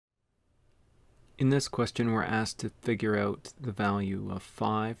In this question, we're asked to figure out the value of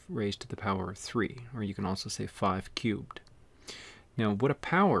 5 raised to the power of 3, or you can also say 5 cubed. Now, what a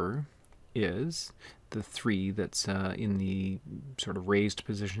power is, the 3 that's in the sort of raised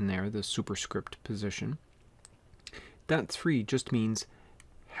position there, the superscript position, that 3 just means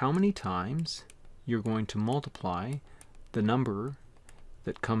how many times you're going to multiply the number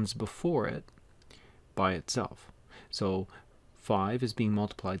that comes before it by itself. So 5 is being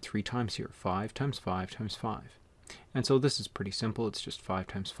multiplied 3 times here. 5 times 5 times 5. And so this is pretty simple. It's just 5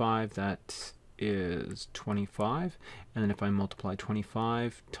 times 5. That is 25. And then if I multiply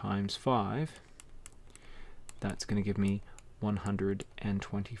 25 times 5, that's going to give me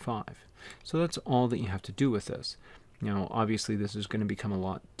 125. So that's all that you have to do with this. Now, obviously, this is going to become a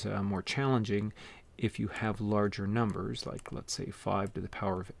lot more challenging if you have larger numbers, like let's say 5 to the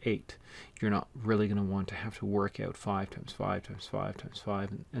power of 8. You're not really going to want to have to work out 5 times 5 times 5 times 5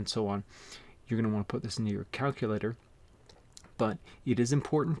 and so on. You're going to want to put this into your calculator, but it is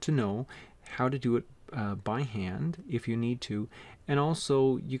important to know how to do it by hand if you need to, and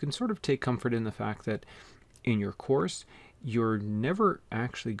also you can sort of take comfort in the fact that in your course you're never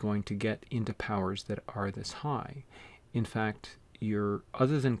actually going to get into powers that are this high. In fact,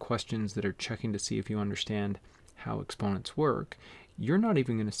 other than questions that are checking to see if you understand how exponents work, you're not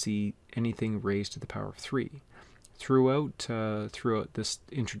even going to see anything raised to the power of 3. Throughout this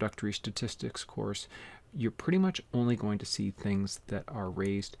introductory statistics course, you're pretty much only going to see things that are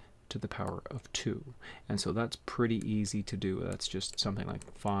raised to the power of 2. And so that's pretty easy to do. That's just something like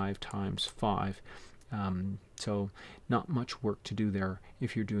 5 times 5. So not much work to do there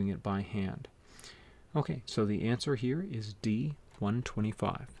if you're doing it by hand. Okay, so the answer here is D,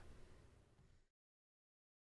 125.